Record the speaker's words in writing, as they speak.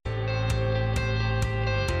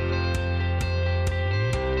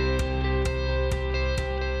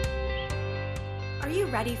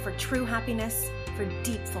ready for true happiness, for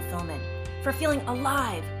deep fulfillment, for feeling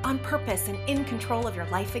alive, on purpose, and in control of your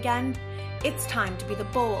life again? It's time to be the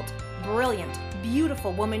bold, brilliant,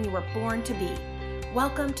 beautiful woman you were born to be.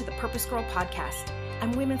 Welcome to the Purpose Girl Podcast.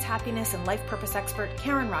 I'm women's happiness and life purpose expert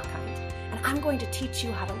Karen Rockkind, and I'm going to teach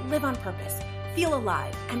you how to live on purpose, feel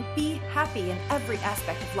alive, and be happy in every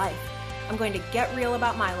aspect of life. I'm going to get real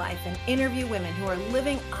about my life and interview women who are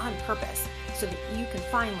living on purpose so that you can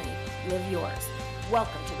finally live yours.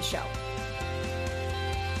 Welcome to the show.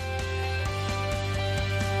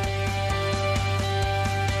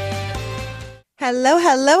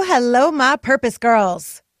 Hello, my purpose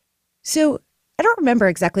girls. So I don't remember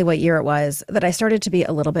exactly what year it was that I started to be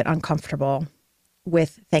a little bit uncomfortable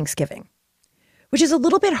with Thanksgiving, which is a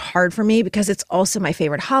little bit hard for me because it's also my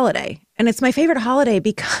favorite holiday. And it's my favorite holiday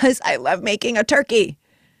because I love making a turkey.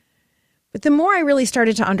 But the more I really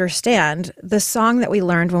started to understand the song that we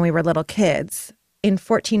learned when we were little kids, in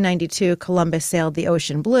 1492, Columbus sailed the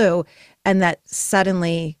ocean blue, and that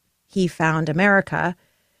suddenly he found America,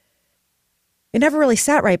 it never really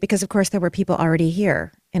sat right because, of course, there were people already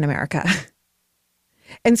here in America.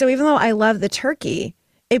 And so even though I love the turkey,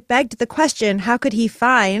 it begged the question, how could he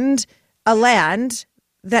find a land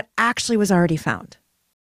that actually was already found?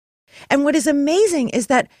 And what is amazing is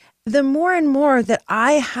that the more and more that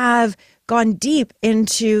I have gone deep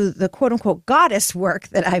into the quote unquote goddess work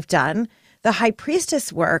that I've done, the high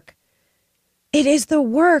priestess work, it is the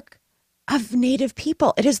work of Native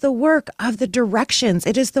people. It is the work of the directions.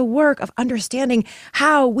 It is the work of understanding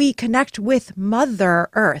how we connect with Mother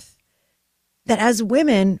Earth. That as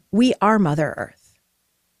women, we are Mother Earth.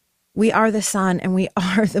 We are the sun and we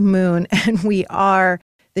are the moon and we are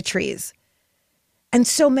the trees. And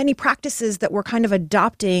so many practices that we're kind of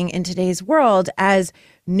adopting in today's world as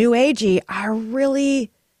new agey are really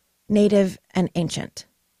native and ancient.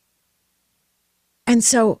 And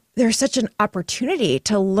so there's such an opportunity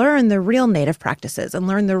to learn the real native practices and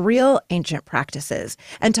learn the real ancient practices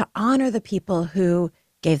and to honor the people who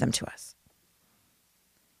gave them to us.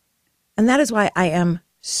 And that is why I am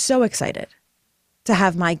so excited to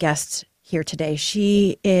have my guest here today.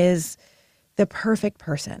 She is the perfect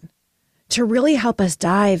person to really help us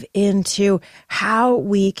dive into how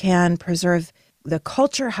we can preserve the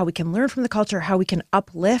culture, how we can learn from the culture, how we can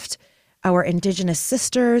uplift our Indigenous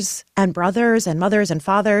sisters and brothers and mothers and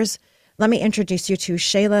fathers. Let me introduce you to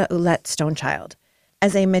Shayla Stonechild.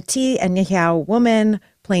 As a Métis and Nihiau woman,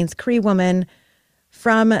 Plains Cree woman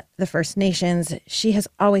from the First Nations, she has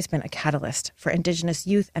always been a catalyst for Indigenous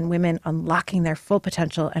youth and women unlocking their full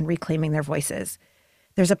potential and reclaiming their voices.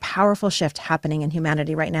 There's a powerful shift happening in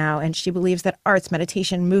humanity right now, and she believes that arts,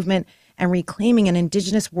 meditation, movement, and reclaiming an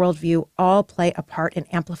Indigenous worldview all play a part in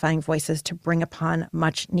amplifying voices to bring upon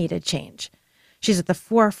much-needed change. She's at the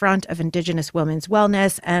forefront of Indigenous women's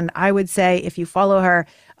wellness, and I would say, if you follow her,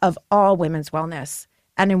 of all women's wellness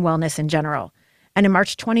and in wellness in general. And in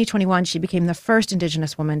March 2021, she became the first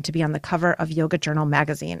Indigenous woman to be on the cover of Yoga Journal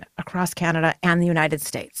magazine across Canada and the United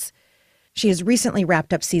States. She has recently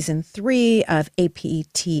wrapped up season 3 of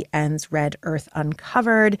APTN's Red Earth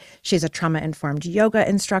Uncovered. She's a trauma-informed yoga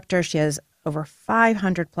instructor. She has over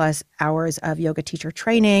 500 plus hours of yoga teacher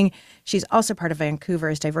training. She's also part of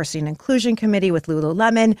Vancouver's Diversity and Inclusion Committee with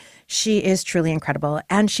Lululemon. She is truly incredible.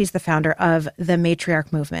 And she's the founder of the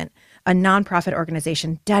Matriarch Movement, a nonprofit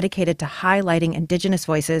organization dedicated to highlighting Indigenous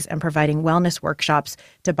voices and providing wellness workshops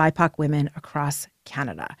to BIPOC women across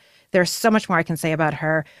Canada. There's so much more I can say about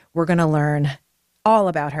her. We're going to learn all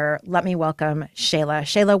about her. Let me welcome Shayla.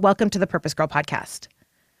 Shayla, welcome to the Purpose Girl Podcast.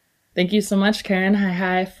 Thank you so much, Karen.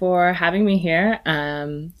 Hi, for having me here.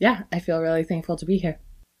 I feel really thankful to be here.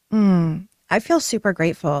 I feel super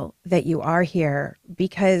grateful that you are here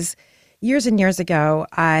because years and years ago,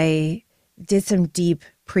 I did some deep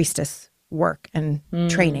priestess work and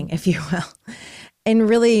training, if you will, and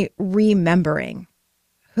really remembering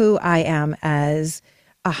who I am as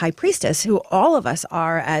a high priestess, who all of us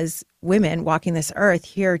are as women walking this earth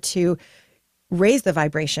here to raise the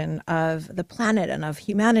vibration of the planet and of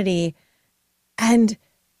humanity. And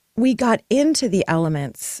we got into the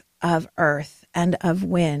elements of earth and of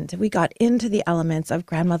wind. We got into the elements of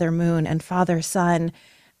grandmother moon and father sun.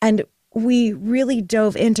 And we really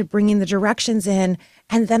dove into bringing the directions in.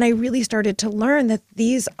 And then I really started to learn that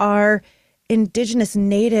these are Indigenous,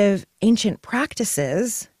 native, ancient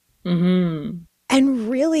practices. And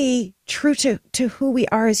really true to who we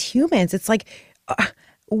are as humans. It's like,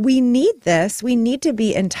 we need this. We need to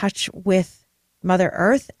be in touch with Mother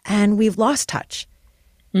Earth, and we've lost touch.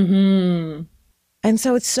 And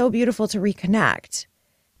so it's so beautiful to reconnect.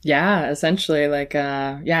 Yeah, essentially, like,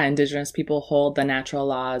 yeah, Indigenous people hold the natural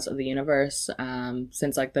laws of the universe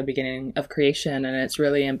since like the beginning of creation, and it's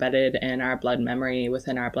really embedded in our blood memory,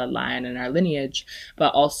 within our bloodline and our lineage.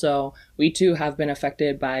 But also, we too have been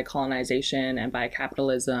affected by colonization and by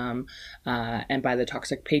capitalism and by the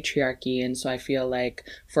toxic patriarchy. And so I feel like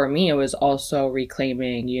for me, it was also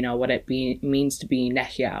reclaiming, what means to be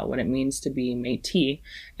Nehya, what it means to be Métis,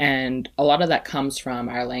 and a lot of that comes from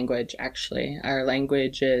our language, actually. Our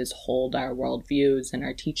languages hold our worldviews and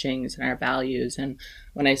our teachings and our values. And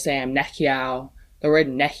when I say I'm Nehiao, the word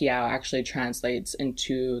Nehiao actually translates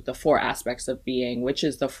into the four aspects of being, which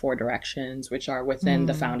is the four directions, which are within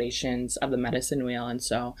the foundations of the medicine wheel. And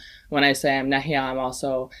so when I say I'm Nehiao, I'm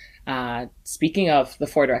also speaking of the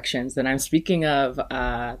four directions, then I'm speaking of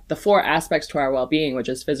the four aspects to our well-being, which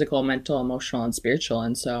is physical, mental, emotional, and spiritual.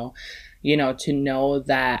 And so to know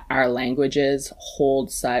that our languages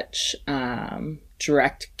hold such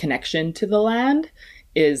direct connection to the land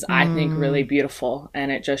is, I think, really beautiful.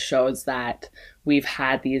 And it just shows that we've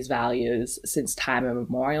had these values since time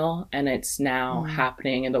immemorial, and it's now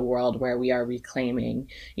happening in the world where we are reclaiming,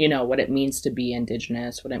 what it means to be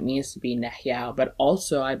Indigenous, what it means to be Nehiao, but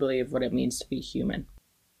also, I believe, what it means to be human.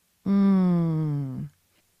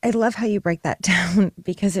 I love how you break that down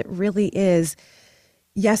because it really is,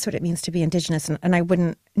 yes, what it means to be Indigenous. And I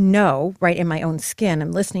wouldn't know right in my own skin.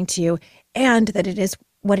 I'm listening to you, and that it is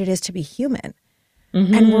what it is to be human.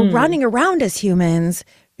 And we're running around as humans,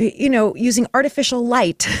 using artificial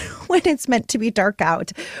light when it's meant to be dark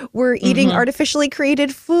out. We're eating artificially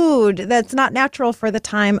created food that's not natural for the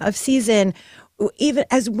time of season. Even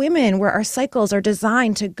as women, where our cycles are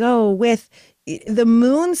designed to go with the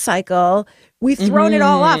moon cycle, we've thrown it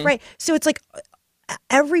all off, right? So it's like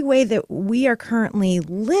every way that we are currently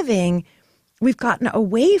living, we've gotten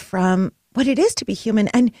away from what it is to be human.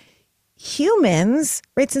 And humans,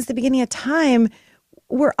 right, since the beginning of time,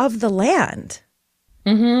 were of the land.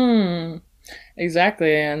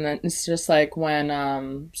 Exactly. And then it's just like when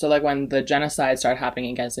the genocide started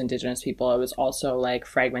happening against Indigenous people, it was also like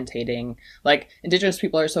fragmentating. Like, Indigenous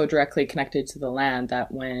people are so directly connected to the land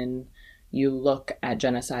that when you look at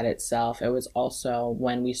genocide itself, it was also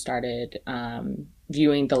when we started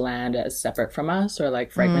viewing the land as separate from us, or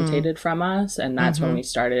like fragmented from us. And that's when we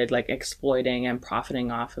started like exploiting and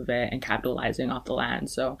profiting off of it and capitalizing off the land.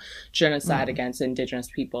 So genocide against Indigenous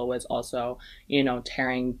people was also,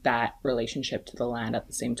 tearing that relationship to the land at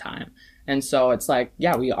the same time. And so it's like,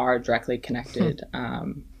 yeah, we are directly connected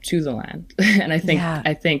to the land. And I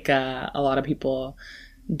think a lot of people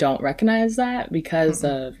don't recognize that because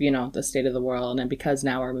of, the state of the world, and because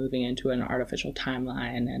now we're moving into an artificial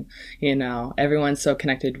timeline, and, everyone's so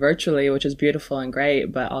connected virtually, which is beautiful and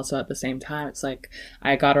great. But also at the same time, it's like,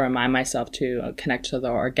 I got to remind myself to connect to the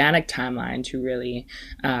organic timeline to really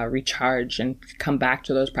recharge and come back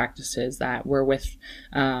to those practices that were with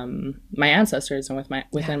my ancestors and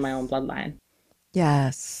within my own bloodline.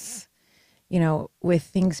 Yes. With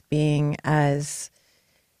things being as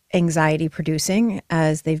anxiety producing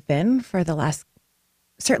as they've been for the last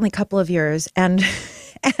certainly couple of years, and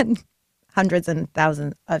hundreds and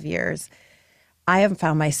thousands of years, I have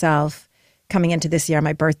found myself coming into this year,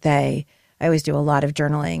 my birthday, I always do a lot of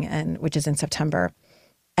journaling, and which is in September.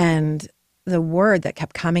 And the word that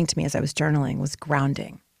kept coming to me as I was journaling was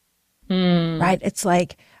grounding. Right? It's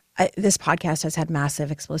like, this podcast has had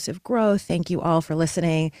massive explosive growth. Thank you all for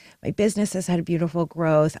listening. My business has had beautiful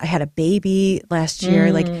growth. I had a baby last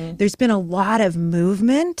year. Like, there's been a lot of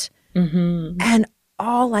movement, and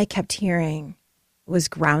all I kept hearing was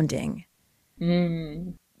grounding,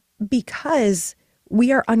 because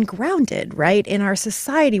we are ungrounded, right? In our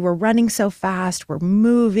society, we're running so fast. We're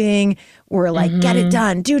moving. We're like, get it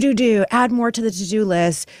done, do, add more to the to-do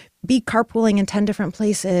list, be carpooling in 10 different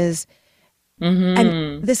places.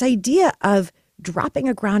 And this idea of dropping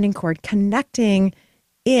a grounding cord, connecting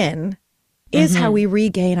in, is how we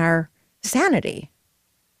regain our sanity.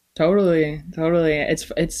 Totally.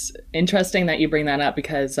 It's interesting that you bring that up,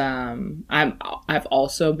 because I'm going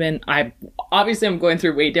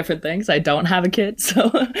through way different things. I don't have a kid,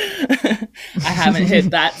 so I haven't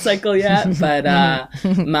hit that cycle yet. But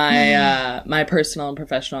my personal and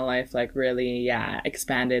professional life, like, really,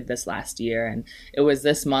 expanded this last year. And it was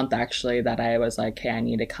this month actually that I was like, hey, I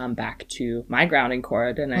need to come back to my grounding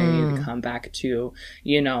cord, and I need to come back to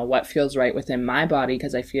what feels right within my body,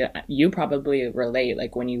 because I feel you probably relate,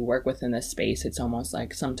 like, when you you work within this space, it's almost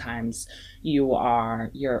like sometimes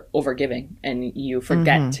you're overgiving and you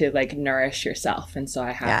forget to like nourish yourself. And so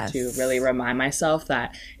I have to really remind myself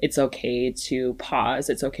that it's okay to pause.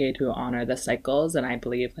 It's okay to honor the cycles. And I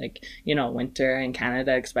believe like, you know, winter in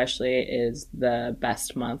Canada especially is the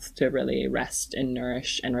best month to really rest and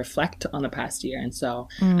nourish and reflect on the past year. And so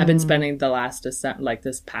I've been spending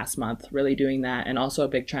this past month really doing that. And also a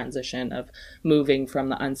big transition of moving from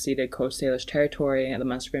the unceded Coast Salish territory and the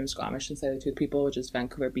Musqueam, Squamish, and Tsleil-Waututh people, which is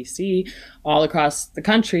Vancouver, BC, all across the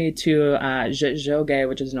country to Jogé,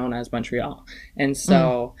 which is known as Montreal. And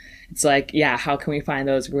so it's like, yeah, how can we find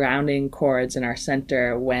those grounding chords in our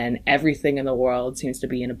center when everything in the world seems to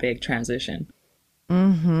be in a big transition,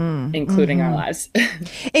 including our lives?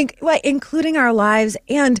 Including our lives.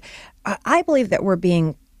 And I believe that we're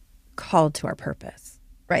being called to our purpose,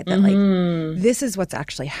 right? That like this is what's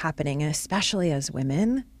actually happening, and especially as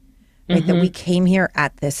women, right? That we came here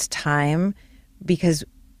at this time because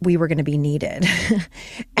we were going to be needed.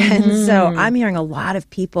 And so I'm hearing a lot of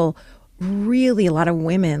people, really a lot of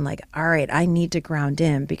women like, all right, I need to ground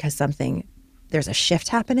in because there's a shift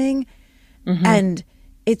happening. And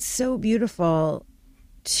it's so beautiful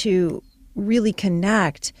to really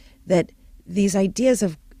connect that these ideas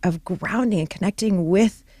of grounding and connecting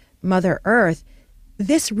with Mother Earth,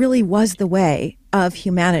 this really was the way of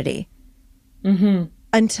humanity.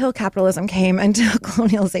 Until capitalism came, until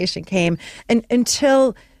colonialization came, and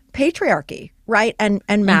until patriarchy, right? And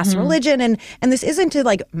mass religion. And this isn't to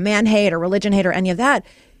like man hate or religion hate or any of that,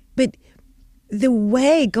 but the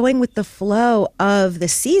way, going with the flow of the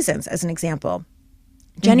seasons, as an example,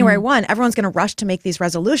 January 1, everyone's going to rush to make these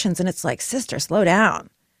resolutions. And it's like, sister, slow down.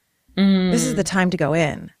 This is the time to go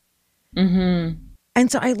in. And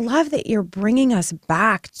so I love that you're bringing us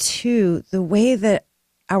back to the way that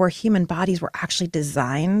our human bodies were actually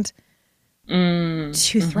designed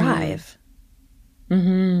to thrive.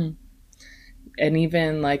 And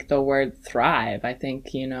even like the word thrive, I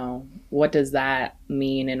think, you know, what does that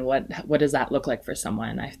mean and what does that look like for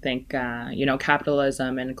someone? I think, you know,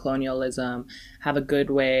 capitalism and colonialism have a good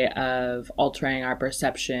way of altering our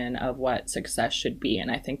perception of what success should be. And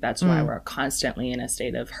I think that's why we're constantly in a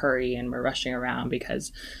state of hurry and we're rushing around,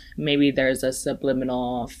 because maybe there's a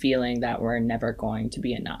subliminal feeling that we're never going to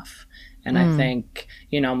be enough. And I think,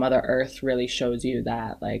 you know, Mother Earth really shows you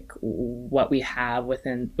that, like, what we have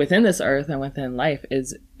within this earth and within life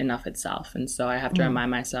is enough itself. And so I have to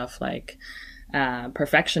remind myself, like,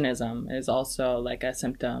 perfectionism is also like a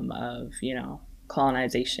symptom of, you know,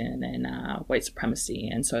 colonization and white supremacy.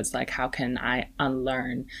 And so it's like, how can I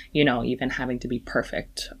unlearn, you know, even having to be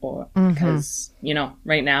perfect, or because, you know,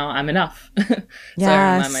 right now I'm enough. So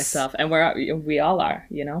I remind myself, and we all are,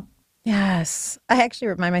 you know. Yes. I actually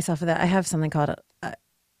remind myself of that. I have something called a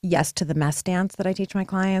yes to the mess dance that I teach my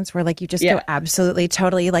clients, where like you just go absolutely,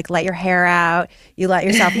 totally like let your hair out. You let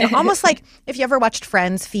yourself, you know, almost like if you ever watched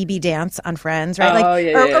Friends, Phoebe dance on Friends, right?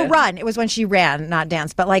 Like, or run. It was when she ran, not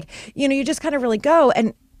dance. But like, you know, you just kind of really go.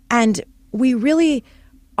 And we really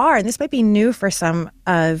are, and this might be new for some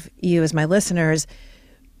of you as my listeners,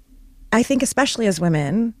 I think especially as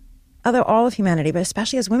women, although all of humanity, but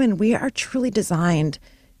especially as women, we are truly designed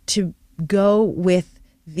to go with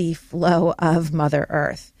the flow of Mother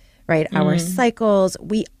Earth, right? Our cycles,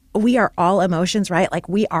 we are all emotions, right? Like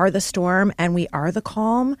we are the storm and we are the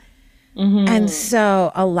calm. And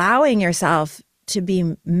so allowing yourself to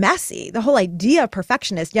be messy, the whole idea of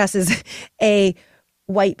perfectionist, yes, is a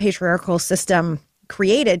white patriarchal system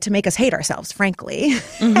created to make us hate ourselves, frankly,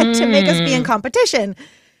 and to make us be in competition.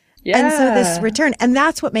 And so this return, and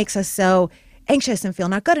that's what makes us so anxious and feel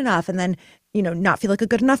not good enough. And then, you know, not feel like a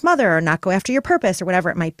good enough mother, or not go after your purpose, or whatever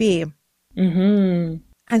it might be. And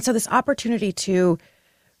so this opportunity to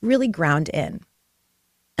really ground in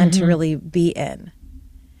and to really be in.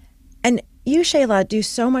 And you, Shayla, do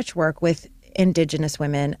so much work with Indigenous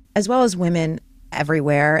women, as well as women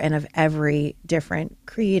everywhere and of every different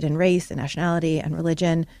creed and race and nationality and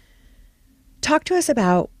religion. Talk to us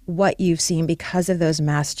about what you've seen because of those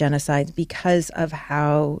mass genocides, because of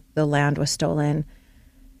how the land was stolen.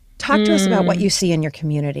 Talk to us about what you see in your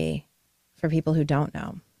community for people who don't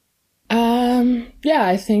know. Yeah,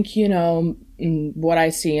 I think, you know, what I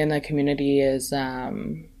see in the community is,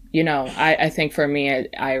 you know, I think for me,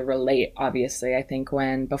 I relate, obviously. I think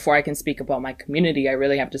before I can speak about my community, I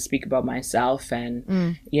really have to speak about myself.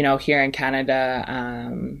 And, you know, here in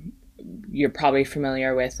Canada, you're probably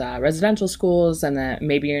familiar with residential schools, and that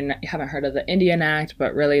maybe you haven't heard of the Indian Act,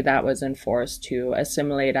 but really that was enforced to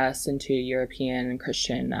assimilate us into European and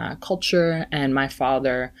Christian culture. And my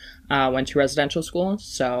father went to residential school.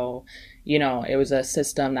 So it was a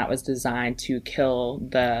system that was designed to kill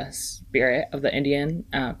the spirit of the Indian,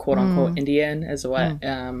 quote unquote Indian, is what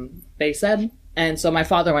they said. And so my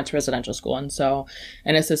father went to residential school. And so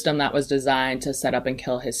in a system that was designed to set up and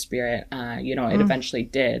kill his spirit, it eventually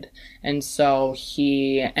did. And so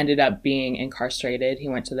he ended up being incarcerated. He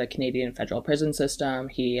went to the Canadian federal prison system.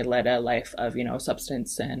 He led a life of,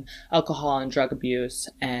 substance and alcohol and drug abuse.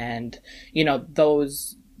 And,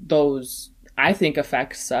 those I think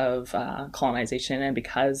effects of colonization, and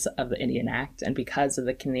because of the Indian Act and because of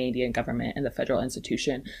the Canadian government and the federal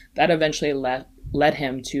institution, that eventually led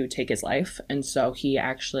him to take his life. And so he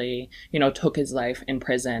actually, took his life in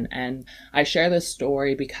prison. And I share this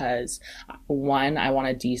story because, one, I want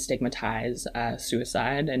to destigmatize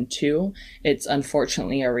suicide, and two, it's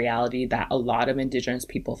unfortunately a reality that a lot of Indigenous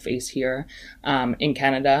people face here in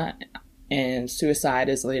Canada. And suicide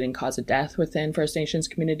is the leading cause of death within First Nations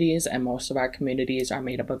communities, and most of our communities are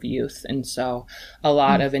made up of youth. And so a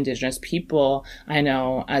lot of Indigenous people, I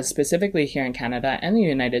know, specifically here in Canada and the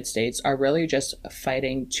United States, are really just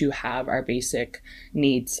fighting to have our basic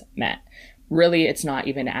needs met. Really, it's not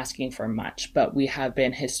even asking for much, but we have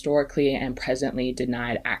been historically and presently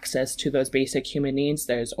denied access to those basic human needs.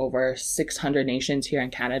 There's over 600 nations here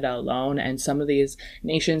in Canada alone, and some of these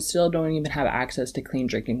nations still don't even have access to clean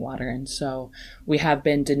drinking water. And so we have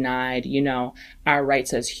been denied, our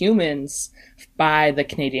rights as humans by the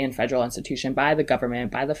Canadian federal institution, by the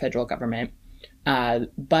government, by the federal government.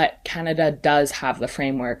 But Canada does have the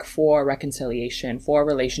framework for reconciliation, for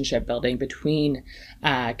relationship building between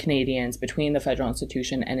Canadians, between the federal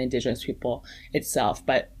institution and Indigenous people itself.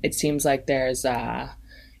 But it seems like there's a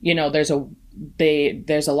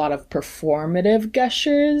lot of performative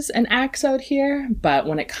gestures and acts out here, but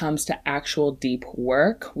when it comes to actual deep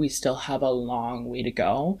work, we still have a long way to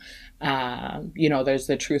go. There's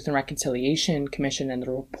the Truth and Reconciliation Commission in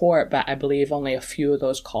the report, but I believe only a few of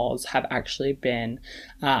those calls have actually been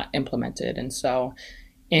implemented. And so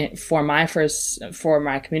for my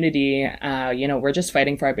community, we're just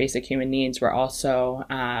fighting for our basic human needs. We're also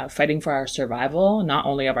fighting for our survival, not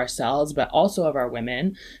only of ourselves, but also of our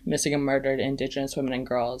women, missing and murdered Indigenous women and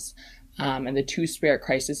girls. And the two-spirit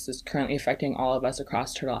crisis is currently affecting all of us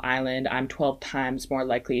across Turtle Island. I'm 12 times more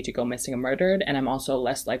likely to go missing and murdered, and I'm also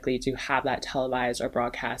less likely to have that televised or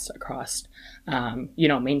broadcast across,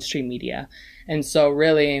 mainstream media. And so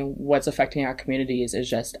really what's affecting our communities is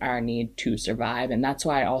just our need to survive. And that's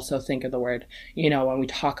why I also think of the word, when we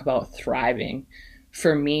talk about thriving.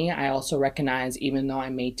 For me, I also recognize, even though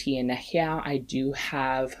I'm Métis and Nehia, I do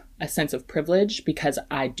have a sense of privilege because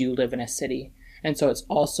I do live in a city. And so it's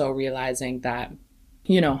also realizing that,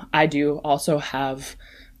 I do also have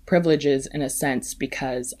privileges in a sense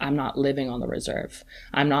because I'm not living on the reserve.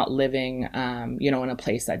 I'm not living, in a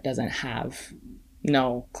place that doesn't have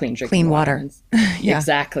no clean drinking water. Yeah.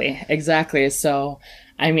 Exactly. So,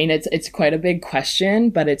 it's quite a big question,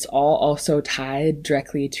 but it's all also tied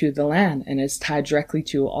directly to the land, and it's tied directly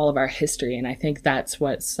to all of our history. And I think that's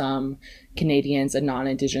what some Canadians and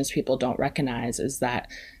non-Indigenous people don't recognize, is that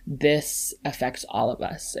this affects all of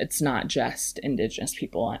us. It's not just Indigenous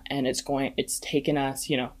people, and it's taken us,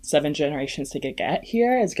 7 generations to get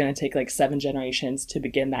here. It's going to take like 7 generations to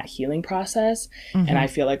begin that healing process. And I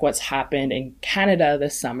feel like what's happened in Canada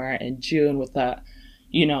this summer in June with the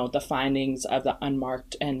findings of the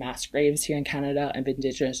unmarked and mass graves here in Canada of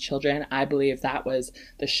Indigenous children, I believe that was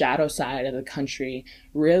the shadow side of the country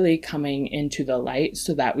really coming into the light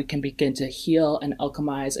so that we can begin to heal and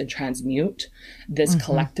alchemize and transmute this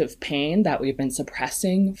collective pain that we've been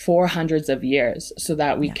suppressing for hundreds of years, so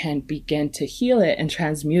that we can begin to heal it and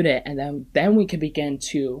transmute it. And then we can begin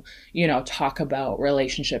to, talk about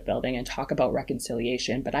relationship building and talk about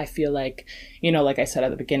reconciliation. But I feel like, like I said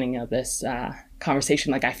at the beginning of this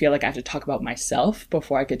conversation, like I feel like I have to talk about myself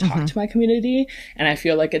before I could talk to my community. And I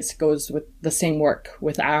feel like it goes with the same work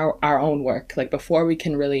with our own work. Like before we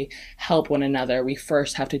can really help one another, we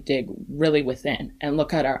first have to dig really within and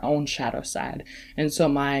look at our own shadow side. And so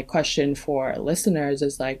my question for listeners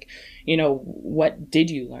is like, what did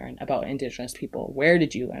you learn about Indigenous people? Where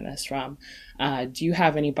did you learn this from? Do you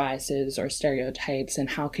have any biases or stereotypes? And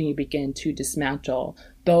how can you begin to dismantle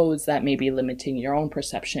those that may be limiting your own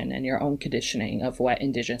perception and your own conditioning of what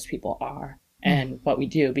Indigenous people are and what we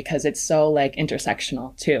do? Because it's so like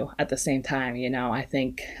intersectional too at the same time. I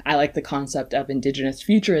think I like the concept of Indigenous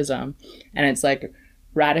futurism, and it's like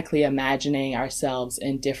radically imagining ourselves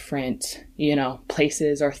in different,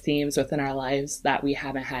 places or themes within our lives that we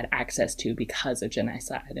haven't had access to because of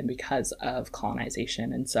genocide and because of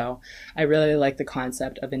colonization. And so I really like the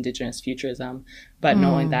concept of Indigenous futurism, but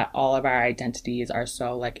knowing that all of our identities are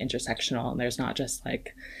so like intersectional, and there's not just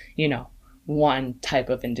like, one type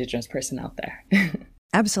of Indigenous person out there.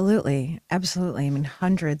 Absolutely. Absolutely. I mean,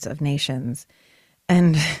 hundreds of nations.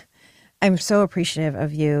 And I'm so appreciative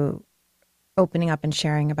of you opening up and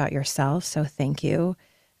sharing about yourself. So thank you.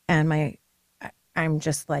 And I'm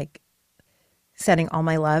just like sending all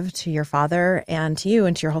my love to your father and to you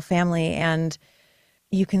and to your whole family. And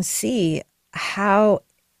you can see how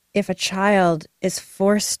if a child is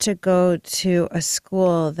forced to go to a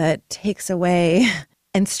school that takes away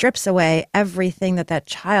and strips away everything that that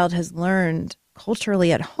child has learned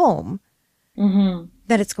culturally at home,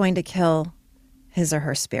 that it's going to kill his or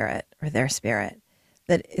her spirit or their spirit.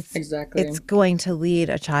 That it's going to lead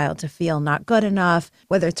a child to feel not good enough,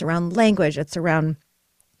 whether it's around language, it's around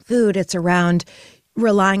food, it's around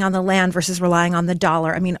relying on the land versus relying on the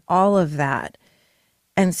dollar. I mean, all of that.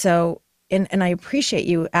 And so, and I appreciate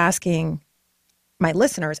you asking my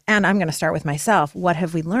listeners, and I'm going to start with myself, what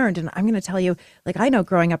have we learned? And I'm going to tell you, like, I know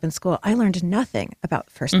growing up in school, I learned nothing about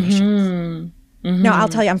First Nations. No, I'll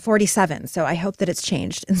tell you, I'm 47, so I hope that it's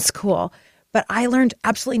changed in school. But I learned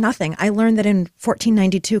absolutely nothing. I learned that in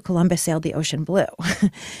 1492, Columbus sailed the ocean blue.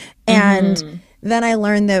 And then I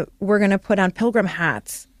learned that we're going to put on pilgrim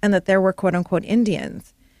hats and that there were quote unquote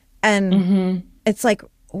Indians. And it's like,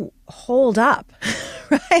 hold up,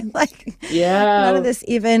 right? Like, none of this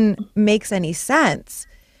even makes any sense.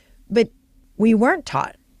 But we weren't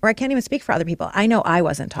taught, or I can't even speak for other people. I know I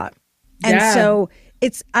wasn't taught. And so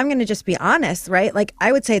I'm going to just be honest, right? Like,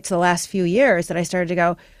 I would say it's the last few years that I started to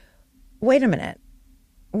go, wait a minute,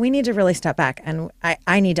 we need to really step back and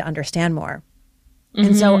I need to understand more.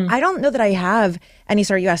 And so I don't know that I have any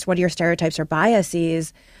sort of, you asked, what are your stereotypes or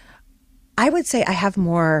biases? I would say I had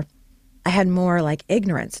more like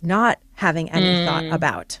ignorance, not having any thought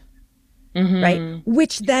about, right?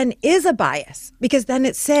 Which then is a bias, because then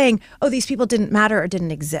it's saying, oh, these people didn't matter or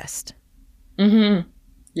didn't exist.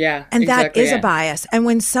 Yeah. And that is a bias. And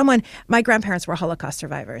when my grandparents were Holocaust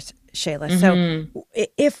survivors, Shayla. So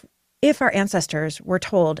if our ancestors were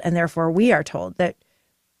told, and therefore we are told, that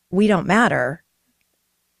we don't matter,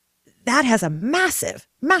 that has a massive,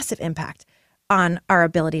 massive impact on our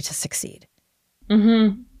ability to succeed.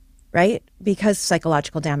 Right? Because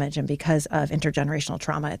psychological damage and because of intergenerational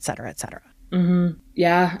trauma, et cetera, et cetera.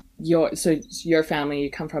 Yeah. Your family, you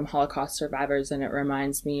come from Holocaust survivors, and it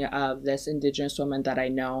reminds me of this Indigenous woman that I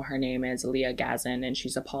know. Her name is Leah Gazin, and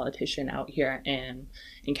she's a politician out here in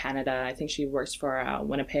Canada. I think she works for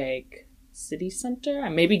Winnipeg City Center. I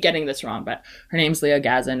may be getting this wrong, but her name's Leah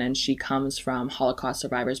Gazin, and she comes from Holocaust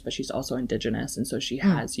survivors, but she's also Indigenous. And so she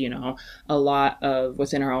has, a lot of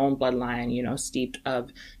within her own bloodline, steeped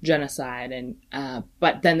of genocide. And,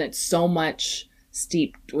 but then it's so much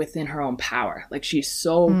steeped within her own power. Like, she's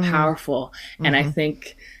so powerful. And I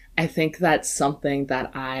think that's something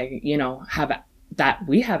that that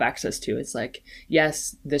we have access to. It's like,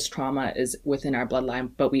 yes, this trauma is within our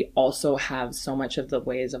bloodline, but we also have so much of the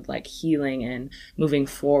ways of like healing and moving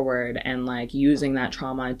forward and like using that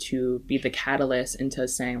trauma to be the catalyst into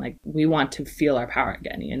saying like, we want to feel our power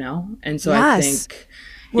again, And so I think,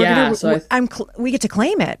 we get to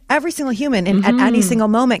claim it. Every single human at any single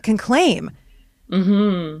moment can claim.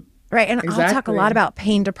 Right. And I'll talk a lot about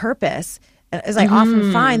pain to purpose, as I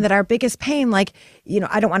often find that our biggest pain, like,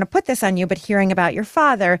 I don't want to put this on you, but hearing about your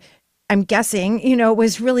father, I'm guessing,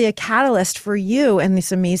 was really a catalyst for you and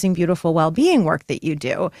this amazing, beautiful well-being work that you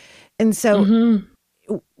do. And so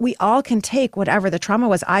we all can take whatever the trauma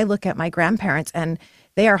was. I look at my grandparents and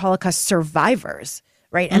they are Holocaust survivors,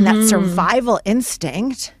 right? And that survival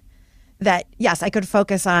instinct that, yes, I could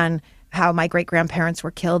focus on how my great-grandparents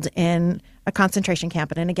were killed in a concentration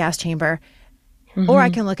camp and in a gas chamber. Or I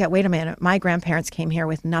can look at, wait a minute, my grandparents came here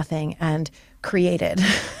with nothing and created.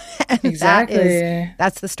 And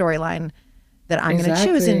that's the storyline that I'm going to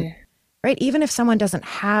choose. And, right, even if someone doesn't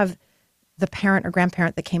have the parent or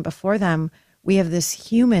grandparent that came before them, we have this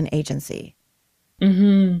human agency.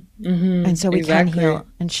 And so we can heal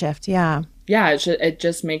and shift. Yeah. Yeah, it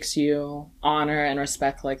just makes you honor and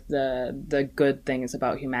respect like the good things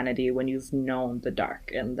about humanity when you've known the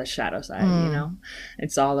dark and the shadow side,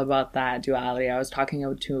 It's all about that duality. I was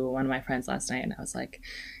talking to one of my friends last night and I was like,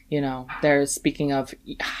 they're speaking of,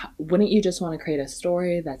 wouldn't you just want to create a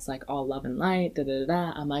story that's like all love and light, da da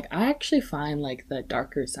da. I'm like, I actually find like the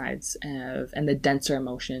darker sides and the denser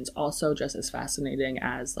emotions also just as fascinating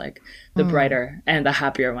as like the brighter and the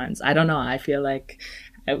happier ones. I don't know. I feel like,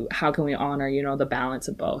 how can we honor, the balance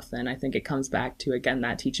of both? And I think it comes back to, again,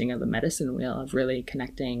 that teaching of the medicine wheel, of really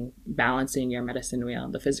connecting, balancing your medicine wheel,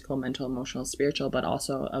 the physical, mental, emotional, spiritual, but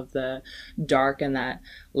also of the dark and that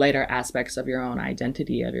lighter aspects of your own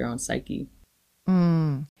identity, of your own psyche.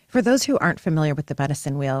 For those who aren't familiar with the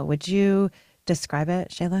medicine wheel, would you describe it,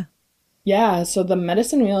 Shayla? Yeah, so the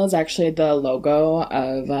medicine wheel is actually the logo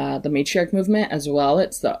of the matriarch movement as well.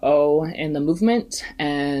 It's the O in the movement,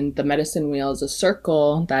 and the medicine wheel is a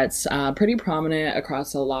circle that's pretty prominent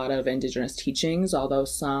across a lot of Indigenous teachings, although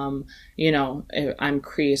some, I'm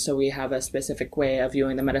Cree, so we have a specific way of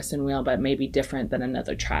viewing the medicine wheel, but maybe different than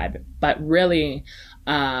another tribe. But really,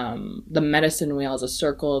 the medicine wheel is a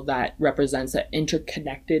circle that represents the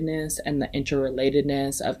interconnectedness and the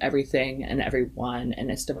interrelatedness of everything and everyone.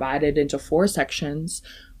 And it's divided into 4 sections: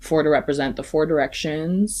 4 to represent the 4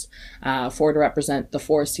 directions, 4 to represent the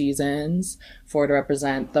 4 seasons, 4 to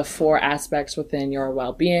represent the 4 aspects within your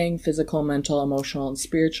well-being: physical, mental, emotional, and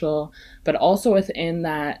spiritual. But also within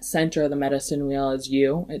that center of the medicine wheel is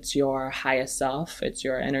you. It's your highest self. It's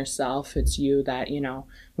your inner self. It's you that,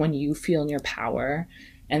 when you feel in your power.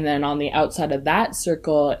 And then on the outside of that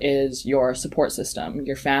circle is your support system,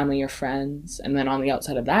 your family, your friends. And then on the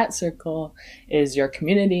outside of that circle is your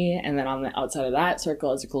community. And then on the outside of that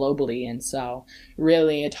circle is globally. And so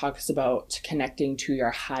really it talks about connecting to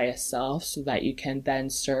your highest self so that you can then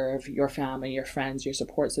serve your family, your friends, your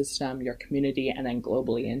support system, your community, and then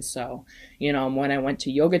globally. And so, when I went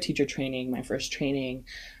to yoga teacher training, my first training,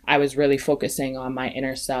 I was really focusing on my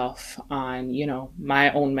inner self, on,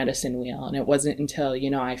 my own medicine wheel. And it wasn't until,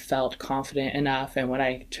 I felt confident enough and when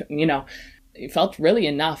it felt really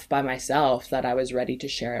enough by myself that I was ready to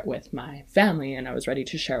share it with my family, and I was ready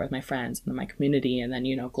to share it with my friends and my community, and then,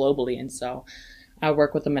 globally. And so I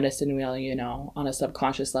work with the medicine wheel, on a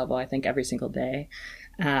subconscious level, I think every single day.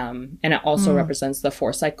 And it also represents the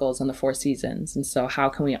 4 cycles and the 4 seasons. And so how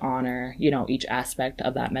can we honor, each aspect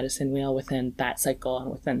of that medicine wheel within that cycle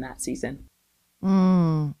and within that season?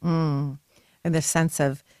 And the sense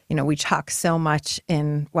of, we talk so much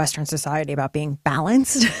in Western society about being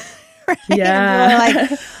balanced. Right? Yeah. And people are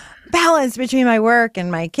like, balance between my work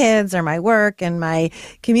and my kids, or my work and my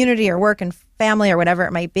community, or work and family, or whatever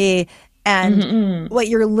it might be. And what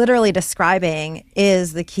you're literally describing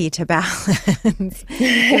is the key to balance.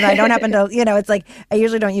 Because I don't happen to, it's like, I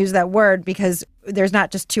usually don't use that word because there's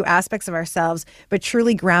not just 2 aspects of ourselves, but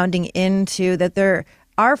truly grounding into that there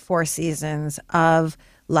are 4 seasons of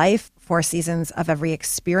life, 4 seasons of every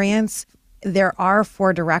experience. There are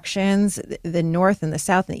 4 directions: the north and the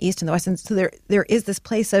south and the east and the west. And so there is this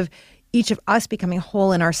place of each of us becoming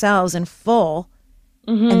whole in ourselves and full,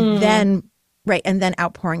 and then and then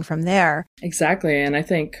outpouring from there. Exactly. And I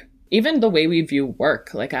think even the way we view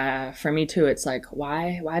work, like for me too, it's like,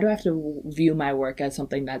 why do I have to view my work as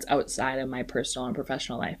something that's outside of my personal and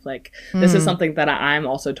professional life? Like this is something that I'm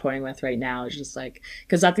also toying with right now. It's just like,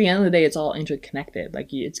 because at the end of the day, it's all interconnected.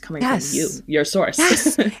 Like it's coming from you, your source.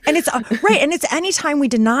 Yes. And it's right. And it's anytime we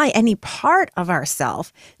deny any part of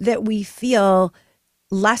ourself that we feel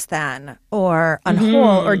less than or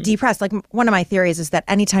unwhole or depressed. Like one of my theories is that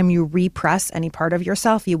anytime you repress any part of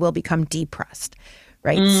yourself, you will become depressed.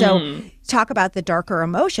 Right. So talk about the darker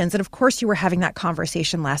emotions. And of course, you were having that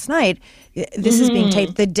conversation last night. This is being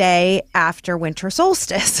taped the day after winter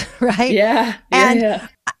solstice. Right. Yeah. And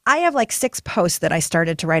I have like 6 posts that I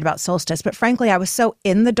started to write about solstice. But frankly, I was so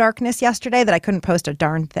in the darkness yesterday that I couldn't post a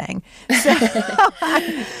darn thing. So,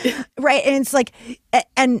 right. And it's like,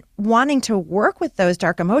 and wanting to work with those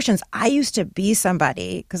dark emotions. I used to be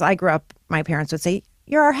somebody, because I grew up, my parents would say,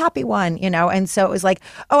 you're our happy one, And so it was like,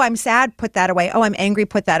 oh, I'm sad, put that away. Oh, I'm angry,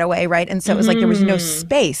 put that away, right? And so it was like there was no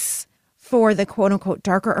space for the quote unquote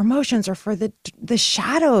darker emotions or for the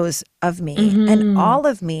shadows of me and all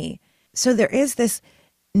of me. So there is this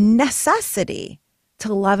necessity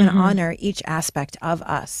to love and honor each aspect of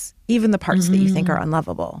us, even the parts that you think are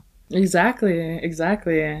unlovable.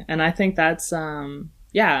 Exactly. And I think that's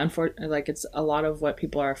like it's a lot of what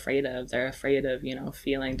people are afraid of. They're afraid of,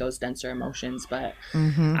 feeling those denser emotions. But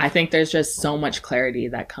I think there's just so much clarity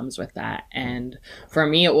that comes with that. And for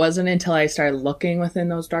me, it wasn't until I started looking within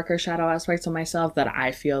those darker shadow aspects of myself that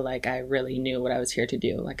I feel like I really knew what I was here to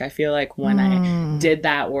do. Like I feel like when I did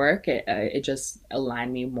that work, it just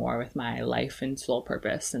aligned me more with my life and soul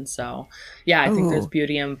purpose. And so, I think there's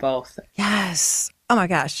beauty in both. Yes. Oh my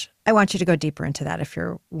gosh. I want you to go deeper into that if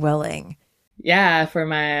you're willing. Yeah, for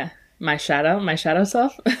my shadow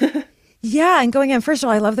self. Yeah, and going in, first of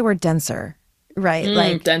all, I love the word denser, right?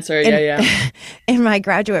 Like denser, yeah. In my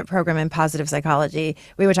graduate program in positive psychology,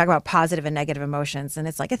 we would talk about positive and negative emotions. And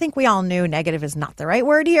it's like, I think we all knew negative is not the right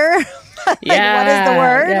word here. What is the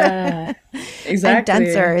word? Yeah, exactly. And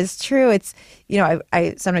denser is true. It's,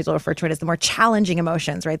 I sometimes will refer to it as the more challenging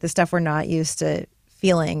emotions, right? The stuff we're not used to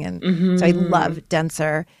feeling. And so I love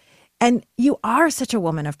denser. And you are such a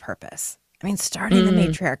woman of purpose. I mean, starting the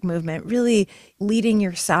matriarch movement, really leading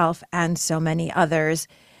yourself and so many others,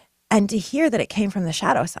 and to hear that it came from the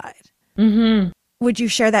shadow side. Mm-hmm. Would you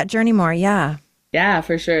share that journey more? Yeah. Yeah,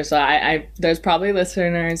 for sure. So I there's probably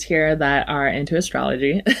listeners here that are into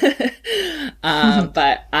astrology.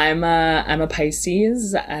 But I'm a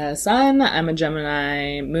Pisces sun, I'm a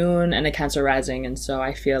Gemini moon, and a Cancer rising. And so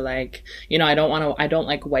I feel like, I don't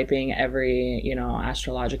like wiping every,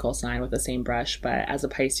 astrological sign with the same brush. But as a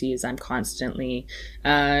Pisces, I'm constantly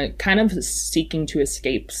kind of seeking to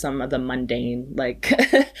escape some of the mundane, like,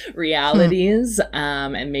 realities.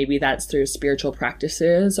 And maybe that's through spiritual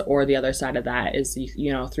practices, or the other side of that is,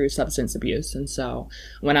 through substance abuse. And so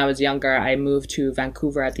when I was younger, I moved to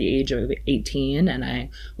Vancouver at the age of 18, and I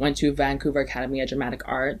went to Vancouver Academy of Dramatic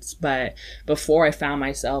Arts. But before I found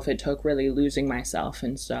myself, it took really losing myself.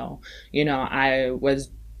 And so, I was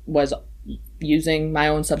using my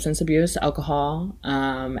own substance abuse, alcohol,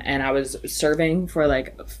 and I was serving for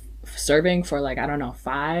like, I don't know,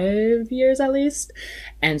 5 years at least.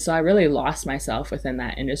 And so I really lost myself within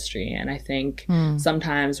that industry. And I think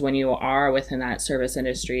sometimes when you are within that service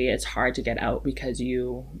industry, it's hard to get out, because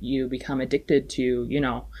you become addicted to,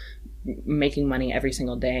 making money every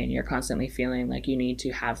single day, and you're constantly feeling like you need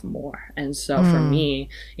to have more. And so for me,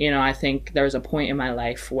 I think there was a point in my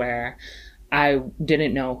life where I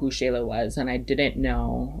didn't know who Shayla was, and I didn't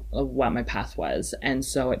know what my path was. And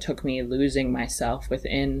so it took me losing myself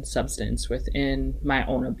within substance, within my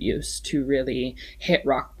own abuse, to really hit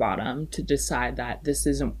rock bottom, to decide that this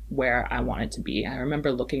isn't where I wanted to be. I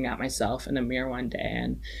remember looking at myself in the mirror one day,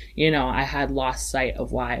 and, I had lost sight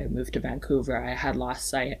of why I moved to Vancouver. I had lost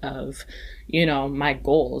sight of, my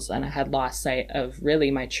goals, and I had lost sight of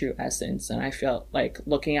really my true essence. And I felt like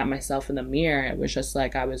looking at myself in the mirror, it was just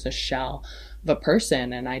like I was a shell of a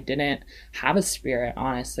person, and I didn't have a spirit.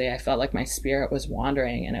 Honestly, I felt like my spirit was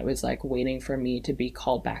wandering, and it was like waiting for me to be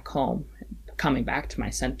called back home, coming back to my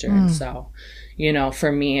center. And so,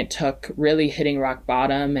 for me, it took really hitting rock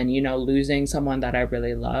bottom and, losing someone that I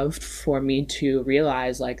really loved for me to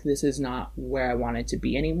realize, like, this is not where I wanted to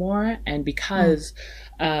be anymore. And because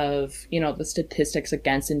of, the statistics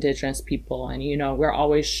against Indigenous people, and, we're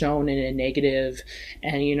always shown in a negative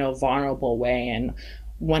and, vulnerable way. And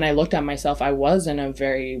when I looked at myself, I was in a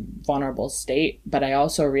very vulnerable state, but I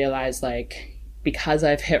also realized, like, because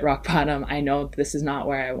I've hit rock bottom, I know this is not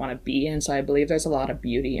where I want to be. And so I believe there's a lot of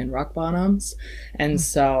beauty in rock bottoms. And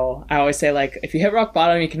so I always say, like, if you hit rock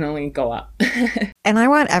bottom, you can only go up. And I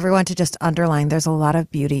want everyone to just underline, there's a lot of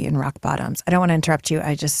beauty in rock bottoms. I don't want to interrupt you.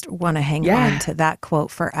 I just want to hang on to that quote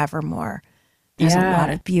forevermore. There's a lot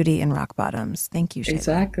of beauty in rock bottoms. Thank you, Shayla.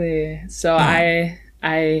 Exactly. So I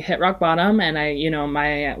hit rock bottom, and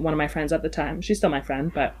one of my friends at the time, she's still my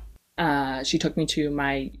friend, but she took me to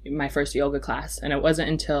my first yoga class. And it wasn't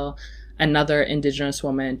until another Indigenous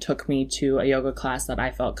woman took me to a yoga class that I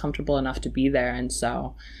felt comfortable enough to be there. And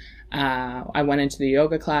so I went into the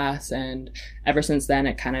yoga class, and ever since then,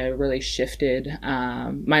 it kind of really shifted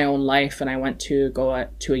my own life. And I went to go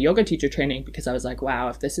to a yoga teacher training, because I was like, wow,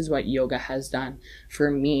 if this is what yoga has done for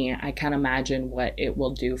me, I can't imagine what it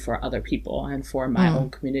will do for other people and for my own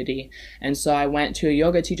community. And so I went to a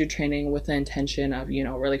yoga teacher training with the intention of,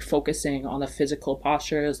 really focusing on the physical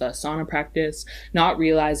postures, the asana practice, not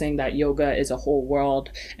realizing that yoga is a whole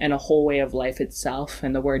world and a whole way of life itself.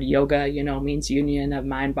 And the word yoga, means union of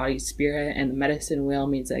mind, body, spirit, and the medicine wheel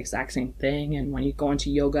means the exact same thing. And when you go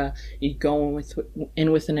into yoga, you go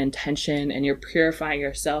in with an intention, and you're purifying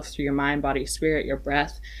yourself through your mind, body, spirit, your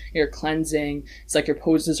breath, you're cleansing. It's like your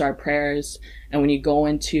poses are prayers. And when you go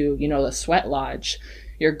into, the sweat lodge,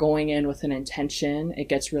 you're going in with an intention. It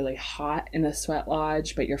gets really hot in the sweat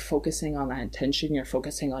lodge, but you're focusing on that intention. You're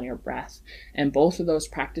focusing on your breath. And both of those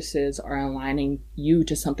practices are aligning you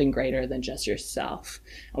to something greater than just yourself.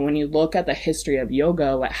 And when you look at the history of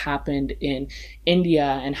yoga, what happened in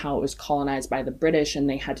India and how it was colonized by the British, and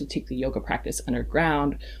they had to take the yoga practice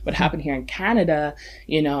underground. What happened here in Canada,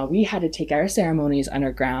 we had to take our ceremonies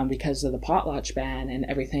underground because of the potlatch ban and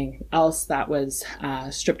everything else that was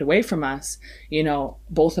stripped away from us.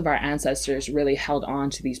 Both of our ancestors really held on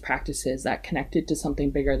to these practices that connected to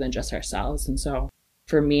something bigger than just ourselves. And so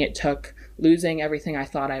for me, it took losing everything I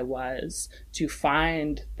thought I was to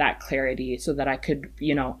find that clarity, so that I could,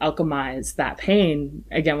 alchemize that pain.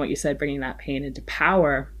 Again, what you said, bringing that pain into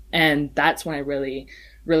power. And that's when I really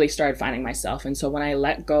started finding myself. And so when I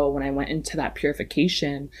let go, when I went into that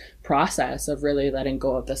purification process of really letting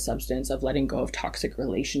go of the substance, of letting go of toxic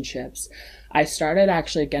relationships, I started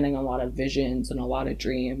actually getting a lot of visions and a lot of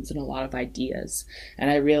dreams and a lot of ideas. And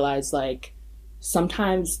I realized, like,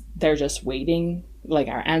 sometimes they're just waiting like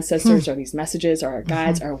our ancestors or these messages or our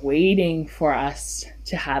guides are waiting for us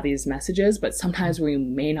to have these messages, but sometimes we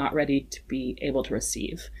may not ready to be able to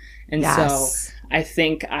receive. And so I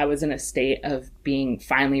think I was in a state of being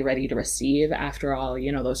finally ready to receive after all,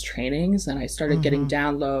 you know, those trainings. And I started getting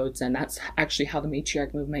downloads, and that's actually how the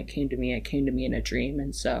matriarch movement came to me. It came to me in a dream.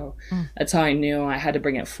 And so that's how I knew I had to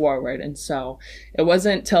bring it forward. And so it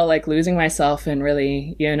wasn't till like losing myself and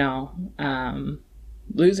really, you know,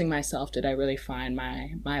 losing myself did I really find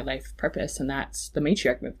my life purpose, and that's the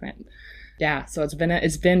matriarch movement. Yeah, so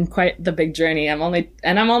it's been quite the big journey. I'm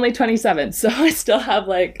only 27, so I still have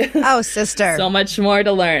like sister, so much more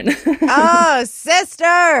to learn. Oh,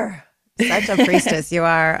 sister, such a priestess you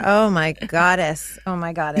are. Oh my goddess.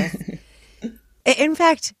 In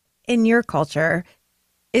fact, in your culture,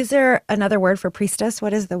 is there another word for priestess?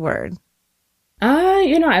 What is the word?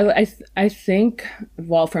 You know, I think,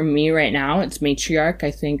 well, for me right now, it's matriarch. I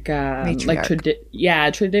think, like,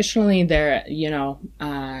 traditionally there, you know,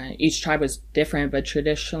 each tribe was different, but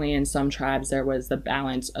traditionally in some tribes there was the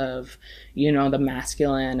balance of, you know, the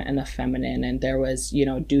masculine and the feminine, and there was, you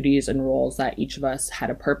know, duties and roles that each of us had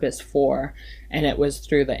a purpose for. And it was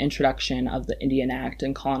through the introduction of the Indian Act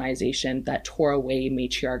and colonization that tore away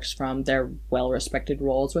matriarchs from their well-respected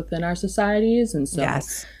roles within our societies. And so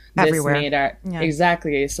everywhere. This made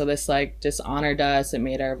exactly. So this like dishonored us. It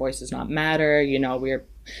made our voices not matter. You know,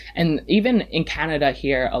 and even in Canada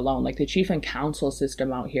here alone, like the chief and council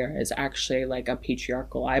system out here is actually like a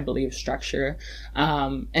patriarchal, I believe, structure.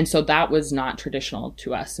 And so that was not traditional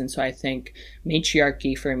to us. And so I think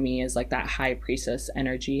matriarchy for me is like that high priestess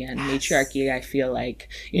energy, and matriarchy, I feel like,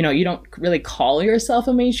 you know, you don't really call yourself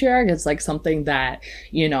a matriarch. It's like something that,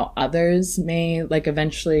 you know, others may like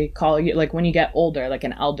eventually call you, like when you get older, like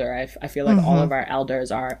an elder. I feel like all of our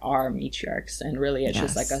elders are matriarchs, and really it's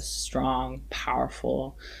just like a strong,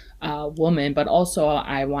 powerful woman. But also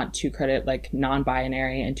I want to credit like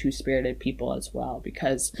non-binary and two-spirited people as well,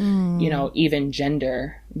 because you know, even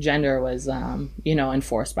gender was you know,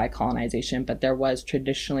 enforced by colonization, but there was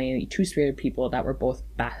traditionally two-spirited people that were both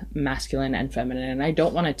masculine and feminine. And I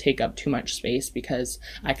don't want to take up too much space because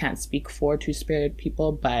I can't speak for two-spirited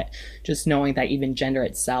people, but just knowing that even gender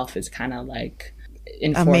itself is kind of like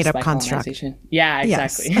enforced a made-up by colonization. Yeah,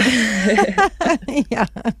 exactly.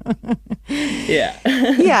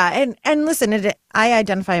 Yeah. And listen, I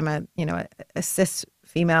identify I'm a cis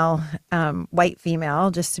female, white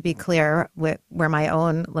female, just to be clear, where my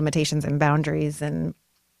own limitations and boundaries and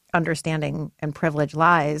understanding and privilege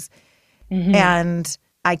lies. And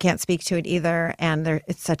I can't speak to it either. And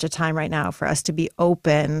it's such a time right now for us to be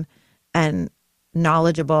open and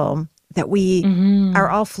knowledgeable that we are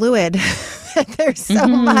all fluid. There's so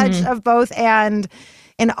much of both and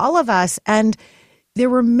in all of us. And there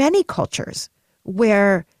were many cultures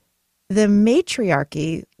where the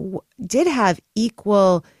matriarchy did have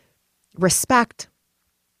equal respect,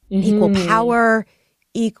 equal power,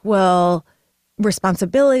 equal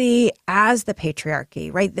responsibility as the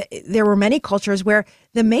patriarchy, right? There were many cultures where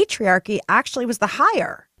the matriarchy actually was the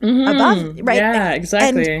higher above, right? Yeah,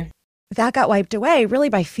 exactly. And that got wiped away really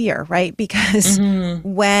by fear, right? Because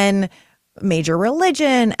when major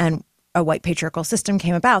religion and a white patriarchal system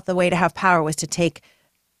came about, the way to have power was to take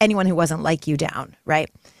anyone who wasn't like you down, right?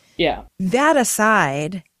 Yeah. That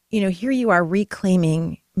aside, you know, here you are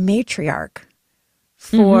reclaiming matriarch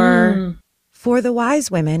for the wise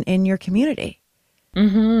women in your community. I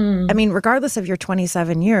mean, regardless of your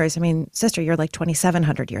 27 years, I mean, sister, you're like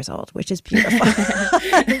 2,700 years old, which is beautiful.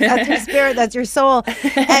 That's your spirit, that's your soul.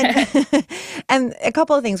 And a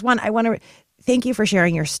couple of things. One, I want to thank you for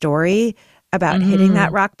sharing your story about hitting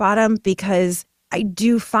that rock bottom, because I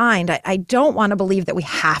do find, I don't want to believe that we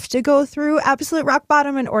have to go through absolute rock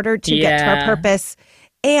bottom in order to get to our purpose.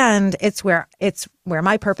 And it's where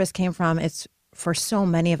my purpose came from. It's for so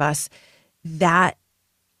many of us that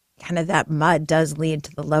kind of that mud does lead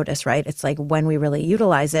to the lotus, right? It's like when we really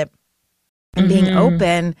utilize it and being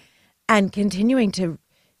open and continuing to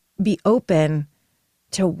be open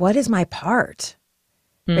to what is my part,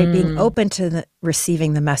 right? Being open to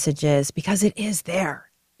receiving the messages, because it is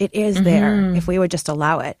there. It is there if we would just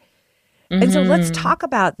allow it. And so let's talk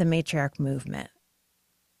about the matriarch movement,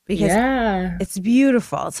 because it's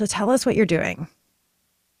beautiful. So tell us what you're doing.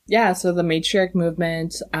 Yeah, so the matriarch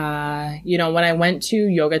movement, you know, when I went to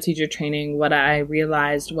yoga teacher training, what I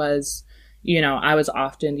realized was, you know, I was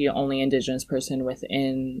often the only Indigenous person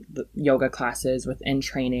within the yoga classes, within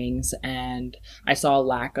trainings, and I saw a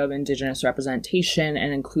lack of Indigenous representation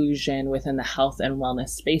and inclusion within the health and wellness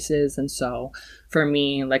spaces. And so for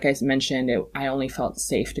me, like I mentioned, I only felt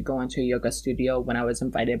safe to go into a yoga studio when I was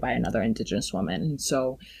invited by another Indigenous woman. And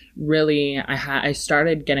so really I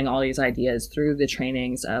started getting all these ideas through the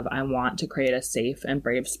trainings of I want to create a safe and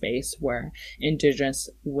brave space where Indigenous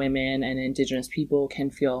women and Indigenous people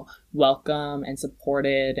can feel welcome and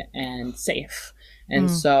supported and safe. And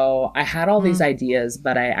so I had all these ideas,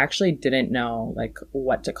 but I actually didn't know like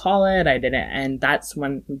what to call it. And that's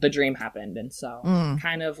when the dream happened. And so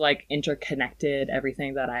kind of like interconnected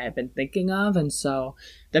everything that I had been thinking of. And so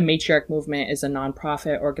the Matriarch Movement is a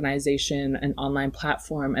nonprofit organization, an online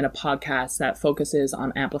platform, and a podcast that focuses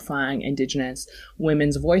on amplifying Indigenous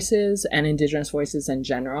women's voices and Indigenous voices in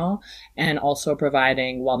general, and also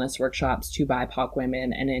providing wellness workshops to BIPOC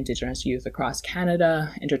women and Indigenous youth across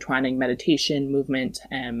Canada, intertwining meditation, movement,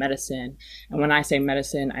 and medicine. And when I say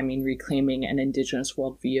medicine, I mean reclaiming an Indigenous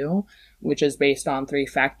worldview, which is based on 3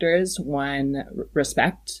 factors. 1,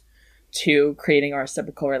 respect. 2, creating a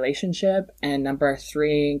reciprocal relationship. And number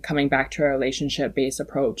 3, coming back to a relationship-based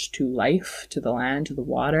approach to life, to the land, to the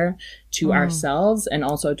water, to ourselves, and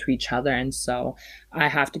also to each other. And so I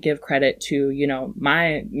have to give credit to, you know,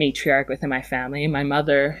 my matriarch within my family, my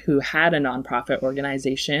mother, who had a nonprofit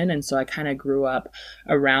organization. And so I kind of grew up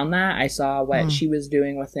around that. I saw what she was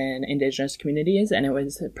doing within Indigenous communities, and it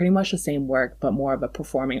was pretty much the same work, but more of a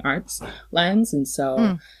performing arts lens. And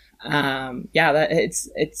so,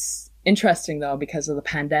 it's interesting though, because of the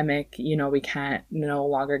pandemic, you know, we can't no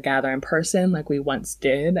longer gather in person like we once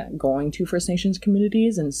did going to First Nations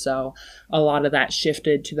communities. And so a lot of that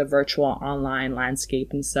shifted to the virtual online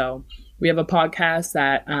landscape. And so we have a podcast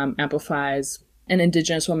that amplifies an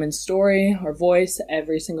Indigenous woman's story or voice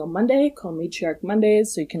every single Monday called Matriarch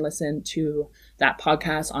Mondays. So you can listen to that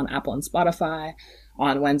podcast on Apple and Spotify.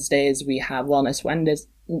 On Wednesdays, we have Wellness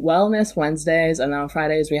Wednesdays, and then on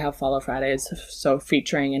Fridays we have Follow Fridays, so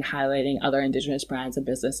featuring and highlighting other Indigenous brands and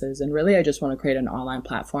businesses. And really I just want to create an online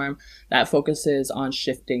platform that focuses on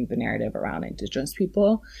shifting the narrative around Indigenous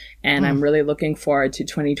people. And I'm really looking forward to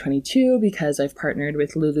 2022 because I've partnered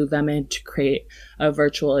with Lululemon to create a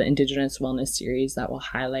virtual Indigenous wellness series that will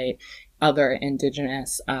highlight other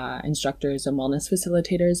Indigenous instructors and wellness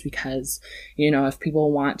facilitators, because, you know, if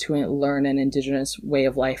people want to learn an Indigenous way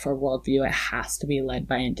of life or worldview, it has to be led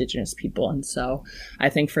by Indigenous people. And so I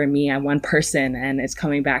think for me, I'm one person, and it's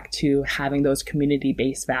coming back to having those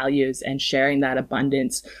community-based values and sharing that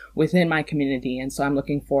abundance within my community. And so I'm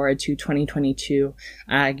looking forward to 2022,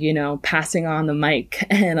 you know, passing on the mic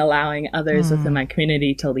and allowing others within my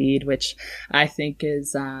community to lead, which I think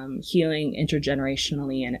is healing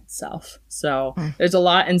intergenerationally in itself. So there's a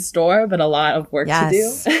lot in store, but a lot of work to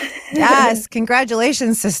do. Yes.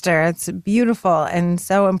 Congratulations, sister. It's beautiful and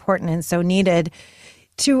so important and so needed.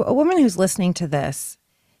 To a woman who's listening to this,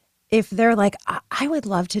 if they're like, I would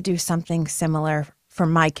love to do something similar for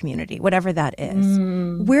my community, whatever that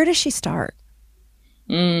is, where does she start?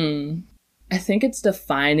 I think it's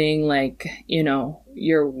defining, like, you know,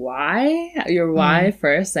 your why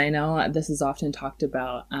first. I know this is often talked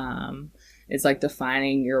about. It's like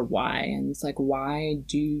defining your why. And it's like, why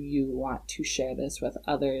do you want to share this with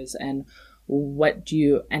others? And what do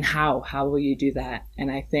you, and how will you do that?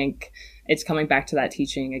 And I think it's coming back to that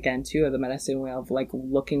teaching again, too, of the medicine wheel of like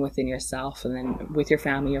looking within yourself, and then with your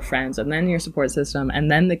family, your friends, and then your support system,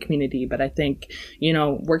 and then the community. But I think, you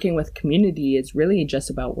know, working with community is really just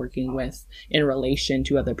about working with in relation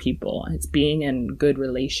to other people. It's being in good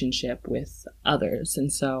relationship with others.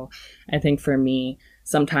 And so I think for me,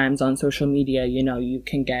 sometimes on social media, you know, you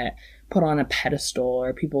can get put on a pedestal,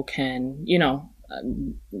 or people can, you know,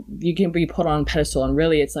 you can be put on a pedestal, and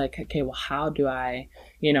really it's like, okay, well, how do I,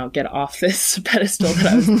 you know, get off this pedestal that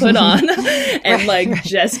I was put on and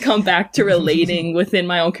just come back to relating within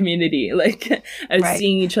my own community, like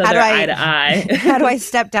seeing each other eye to eye. How do I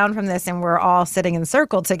step down from this and we're all sitting in a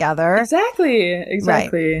circle together? Exactly.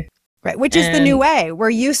 Right. Which is the new way. We're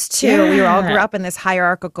used to, we all grew up in this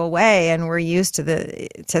hierarchical way, and we're used to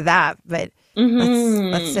that, but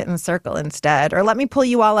let's sit in a circle instead, or let me pull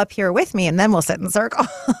you all up here with me and then we'll sit in a circle.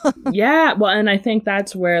 Yeah. Well, and I think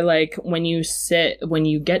that's where, like, when you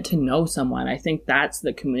get to know someone, I think that's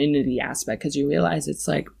the community aspect, because you realize it's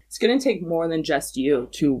like, it's going to take more than just you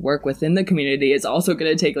to work within the community. It's also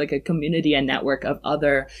going to take like a community and network of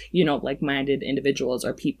other, you know, like-minded individuals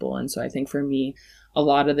or people. And so I think for me, a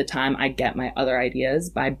lot of the time I get my other ideas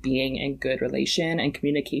by being in good relation and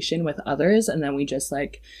communication with others. And then we just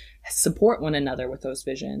like support one another with those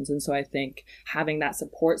visions. And so I think having that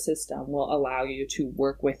support system will allow you to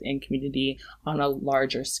work within community on a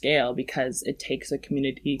larger scale, because it takes a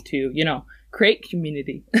community to, you know, create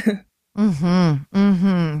community.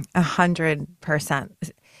 100%.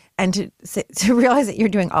 And to realize that you're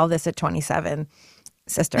doing all this at 27,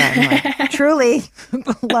 sister, I'm like truly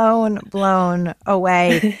blown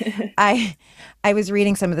away. I was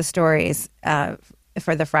reading some of the stories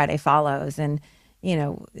for the Friday Follows, and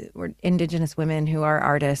we're Indigenous women who are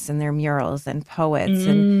artists, and they're murals and poets,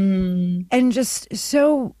 and just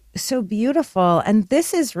so beautiful. And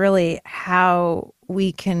this is really how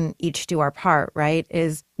we can each do our part, right?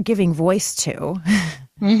 Is giving voice to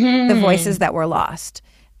the voices that were lost,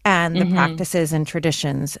 and the practices and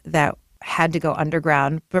traditions that had to go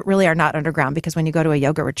underground, but really are not underground, because when you go to a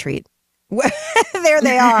yoga retreat, there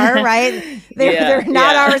they are, right? They're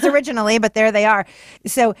not ours originally, but there they are.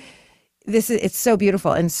 So it's so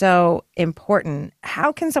beautiful and so important.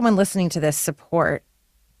 How can someone listening to this support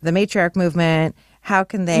the matriarch movement? How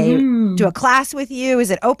can they do a class with you?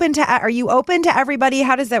 Is it are you open to everybody?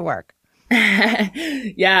 How does that work?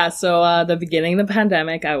 Yeah, so the beginning of the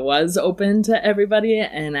pandemic, I was open to everybody,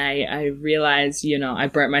 and I realized, I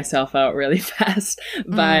burnt myself out really fast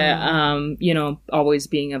by, always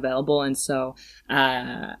being available. And so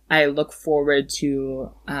I look forward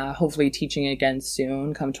to hopefully teaching again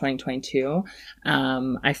soon, come 2022.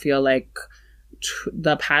 I feel like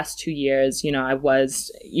the past 2 years, I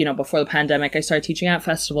was, before the pandemic, I started teaching at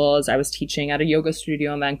festivals. I was teaching at a yoga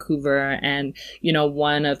studio in Vancouver. And,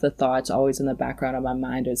 one of the thoughts always in the background of my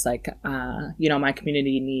mind is like, my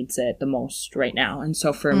community needs it the most right now. And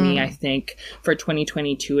so for me, I think for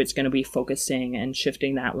 2022, it's going to be focusing and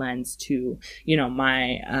shifting that lens to,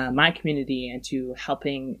 my community, and to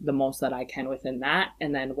helping the most that I can within that.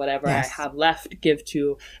 And then whatever I have left, give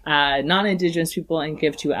to non-Indigenous people and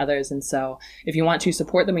give to others. And so if you want to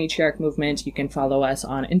support the Matriarch Movement, you can follow us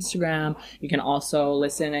on Instagram. You can also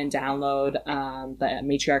listen and download the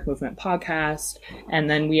Matriarch Movement podcast. And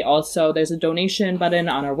then there's a donation button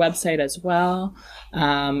on our website as well.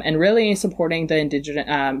 And really supporting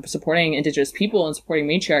supporting Indigenous people and supporting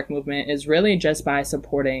Matriarch Movement is really just by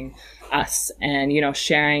supporting us and,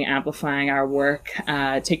 sharing, amplifying our work,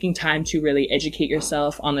 taking time to really educate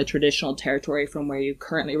yourself on the traditional territory from where you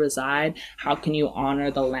currently reside. How can you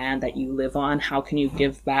honor the land that you live on? How can you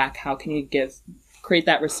give back? How can you create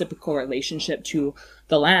that reciprocal relationship to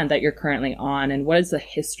the land that you're currently on? And what is the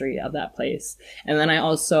history of that place? And then I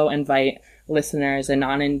also invite listeners and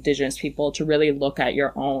non-Indigenous people to really look at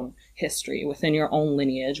your own history within your own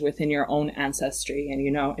lineage, within your own ancestry. And,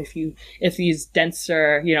 if these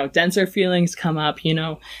denser feelings come up,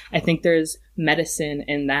 I think there's medicine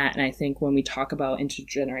in that. And I think when we talk about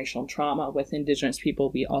intergenerational trauma with Indigenous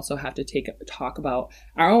people, we also have to talk about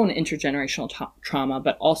our own intergenerational trauma,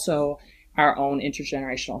 but also our own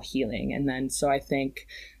intergenerational healing. And then, so I think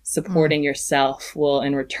supporting yourself will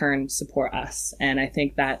in return support us. And I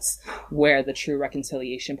think that's where the true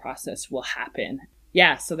reconciliation process will happen.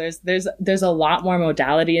 Yeah, so there's a lot more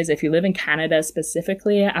modalities. If you live in Canada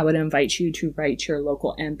specifically, I would invite you to write to your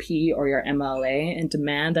local MP or your MLA and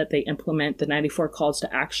demand that they implement the 94 calls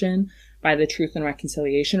to action by the Truth and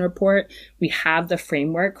Reconciliation Report. We have the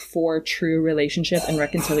framework for true relationship and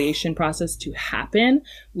reconciliation process to happen.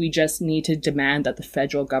 We just need to demand that the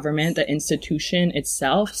federal government, the institution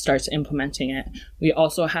itself, starts implementing it. We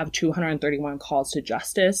also have 231 calls to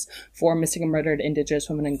justice for missing and murdered Indigenous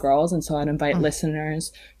women and girls. And so I'd invite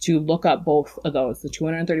listeners to look up both of those, the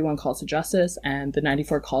 231 calls to justice and the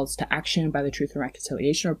 94 calls to action by the Truth and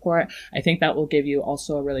Reconciliation Report. I think that will give you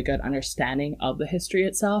also a really good understanding of the history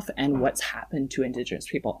itself and what's happened to Indigenous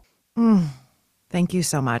people. Thank you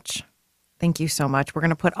so much. Thank you so much. We're going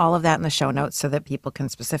to put all of that in the show notes so that people can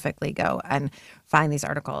specifically go and find these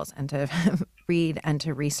articles and to read and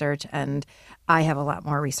to research. And I have a lot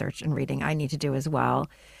more research and reading I need to do as well.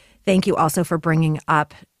 Thank you also for bringing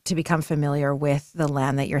up to become familiar with the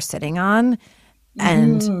land that you're sitting on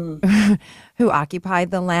and who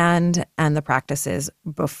occupied the land and the practices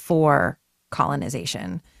before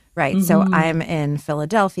colonization. Right. So I'm in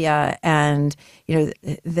Philadelphia, and,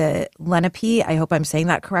 the Lenape, I hope I'm saying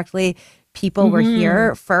that correctly, people were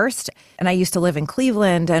here first. And I used to live in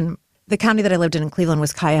Cleveland, and the county that I lived in Cleveland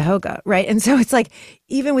was Cuyahoga. Right. And so it's like,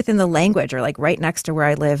 even within the language, or like right next to where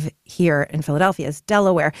I live here in Philadelphia is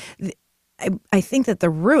Delaware. I think that the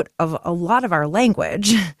root of a lot of our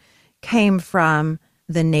language came from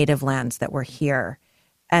the native lands that were here.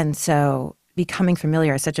 And so becoming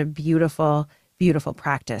familiar is such a beautiful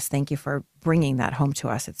practice. Thank you for bringing that home to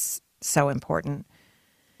us. It's so important.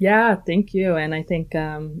 Yeah, thank you. And I think,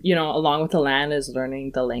 along with the land is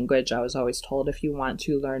learning the language. I was always told if you want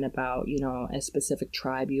to learn about, a specific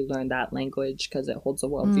tribe, you learn that language because it holds a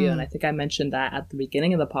worldview. And I think I mentioned that at the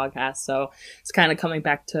beginning of the podcast. So it's kind of coming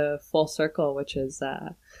back to full circle, which is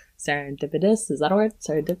serendipitous. Is that a word?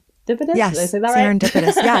 Serendipitous? Serendipitous? Did I Yes, say that right?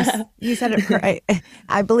 serendipitous. Yes, you said it right.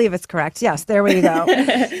 I believe it's correct. Yes, there we go.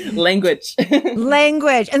 Language.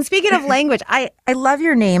 Language. And speaking of language, I love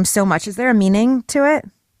your name so much. Is there a meaning to it?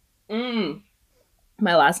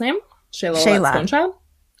 My last name? Shayla what? Shayla. Stonechild?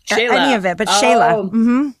 Any Shayla. of it, but Shayla.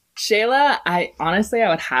 Oh, Shayla, I honestly, I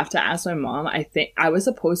would have to ask my mom. I think I was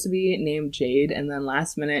supposed to be named Jade, and then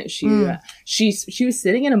last minute she was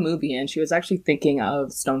sitting in a movie and she was actually thinking of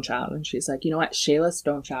Stonechild, and she's like, you know what, Shayla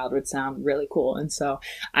Stonechild would sound really cool, and so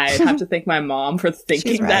I'd have to thank my mom for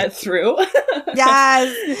thinking that through.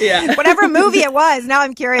 Yes, yeah. Whatever movie it was. Now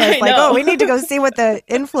I'm curious. Like, oh, we need to go see what the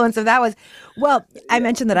influence of that was. Well, I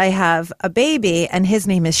mentioned that I have a baby, and his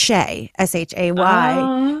name is Shay, Shay.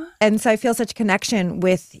 And so I feel such a connection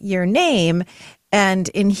with your name. And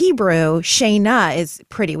in Hebrew, Shayna is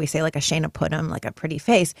pretty. We say like a Shayna Punim, like a pretty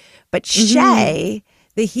face. But Shay,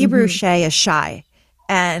 the Hebrew Shay is shy.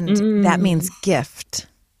 And that means gift,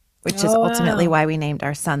 which is ultimately why we named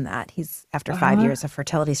our son that. He's, after 5 years of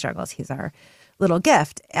fertility struggles, he's our little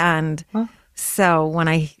gift. And so when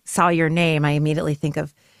I saw your name, I immediately think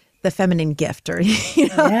of the feminine gift, or, you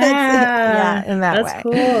know, in that way. That's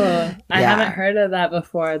cool. I haven't heard of that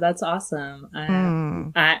before. That's awesome.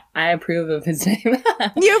 I approve of his name.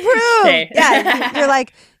 You approve? Yeah,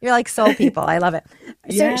 you're like soul people. I love it.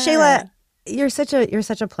 So Shayla, you're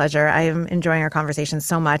such a pleasure. I am enjoying our conversation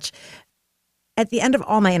so much. At the end of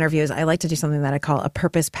all my interviews, I like to do something that I call a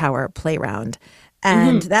purpose power play round.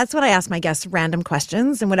 And that's when I ask my guests random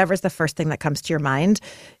questions, and whatever's the first thing that comes to your mind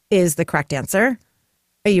is the correct answer.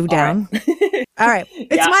 Are you down? All right.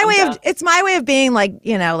 It's my way of being like,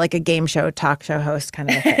 you know, like a game show, talk show host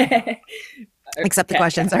kind of a thing. Except the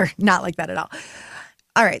questions are not like that at all.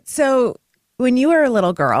 All right. So when you were a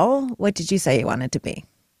little girl, what did you say you wanted to be?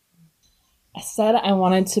 I said I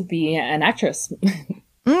wanted to be an actress.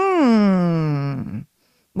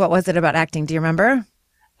 What was it about acting? Do you remember?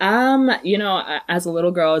 You know, as a little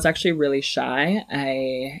girl, I was actually really shy.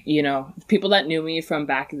 People that knew me from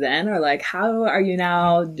back then are like, how are you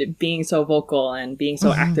now being so vocal and being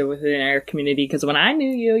so active within our community? Because when I knew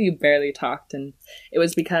you, you barely talked. And it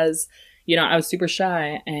was because, you know, I was super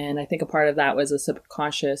shy. And I think a part of that was a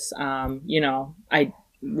subconscious,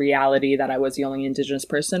 reality that I was the only Indigenous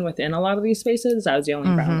person within a lot of these spaces. I was the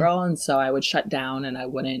only brown girl, and so I would shut down and I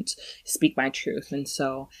wouldn't speak my truth. And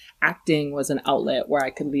so acting was an outlet where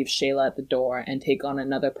I could leave Shayla at the door and take on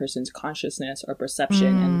another person's consciousness or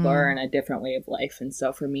perception and learn a different way of life. And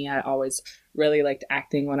so for me, I always really liked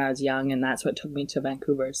acting when I was young, and that's what took me to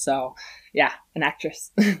Vancouver. So yeah, an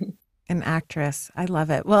actress. An actress. I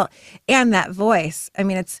love it. Well, and that voice, I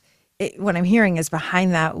mean, what I'm hearing is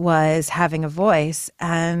behind that was having a voice,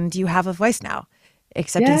 and you have a voice now,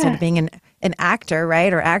 except instead of being an actor,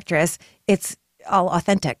 right, or actress, it's all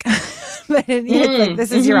authentic. But it's like,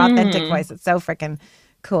 this is your authentic voice. It's so freaking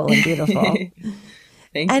cool and beautiful.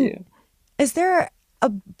 Thank you. Is there a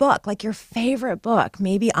book, like your favorite book,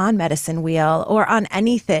 maybe on Medicine Wheel or on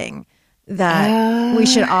anything that we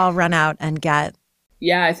should all run out and get?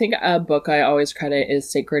 Yeah, I think a book I always credit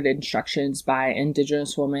is Sacred Instructions by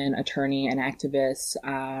Indigenous woman, attorney, and activist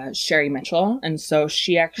Sherry Mitchell. And so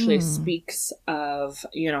she actually speaks of,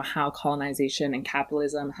 you know, how colonization and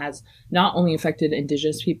capitalism has not only affected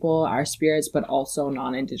Indigenous people, our spirits, but also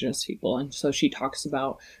non-Indigenous people. And so she talks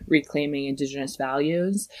about reclaiming Indigenous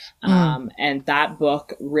values. And that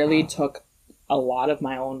book really took a lot of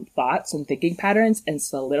my own thoughts and thinking patterns and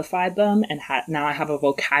solidified them, and now I have a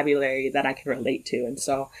vocabulary that I can relate to. And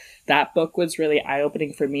so that book was really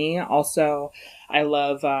eye-opening for me. Also, I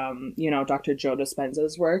love Dr. Joe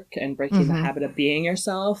Dispenza's work and Breaking the Habit of Being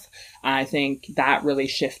Yourself. I think that really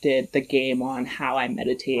shifted the game on how I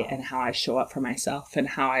meditate and how I show up for myself and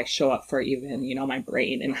how I show up for even, you know, my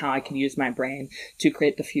brain, and how I can use my brain to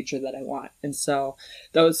create the future that I want. And so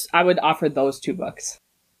I would offer those two books.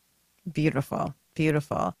 Beautiful,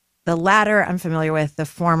 beautiful. The latter I'm familiar with. The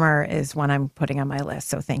former is one I'm putting on my list.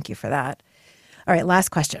 So thank you for that. All right, last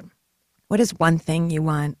question. What is one thing you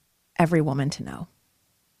want every woman to know?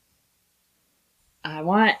 I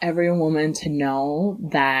want every woman to know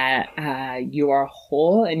that you are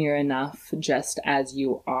whole and you're enough just as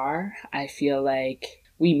you are. I feel like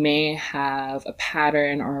we may have a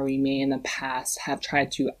pattern, or we may in the past have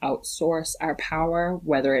tried to outsource our power,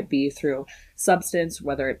 whether it be through substance,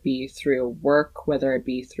 whether it be through work, whether it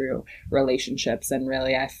be through relationships. And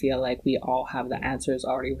really, I feel like we all have the answers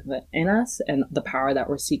already within us, and the power that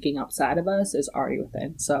we're seeking outside of us is already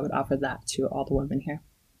within. So I would offer that to all the women here.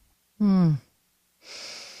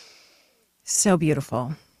 So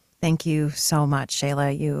beautiful. Thank you so much,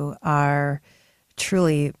 Shayla. You are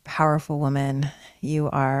truly powerful woman. You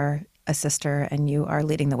are a sister, and you are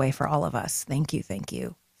leading the way for all of us. Thank you, thank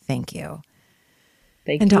you, thank you.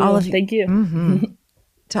 Thank And you. to all of you, Thank you.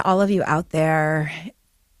 To all of you out there,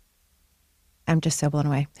 I'm just so blown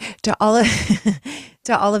away. To all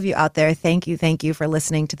of you out there, thank you for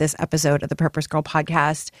listening to this episode of the Purpose Girl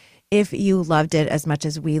podcast. If you loved it as much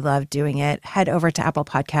as we love doing it, head over to Apple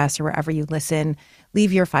Podcasts or wherever you listen,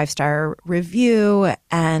 leave your 5-star review.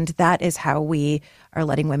 And that is how we are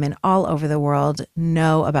letting women all over the world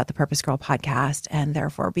know about the Purpose Girl podcast and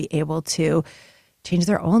therefore be able to change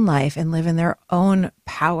their own life and live in their own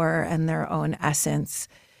power and their own essence.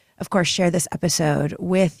 Of course, share this episode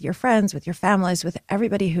with your friends, with your families, with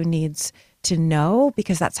everybody who needs to know,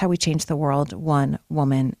 because that's how we change the world, one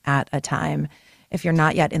woman at a time. If you're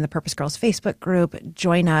not yet in the Purpose Girls Facebook group,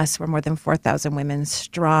 join us. We're more than 4,000 women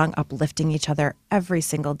strong, uplifting each other every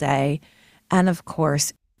single day. And of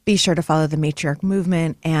course, be sure to follow the Matriarch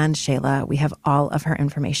Movement and Shayla. We have all of her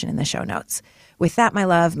information in the show notes. With that, my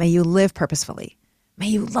love, may you live purposefully. May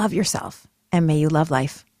you love yourself, and may you love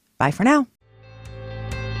life. Bye for now.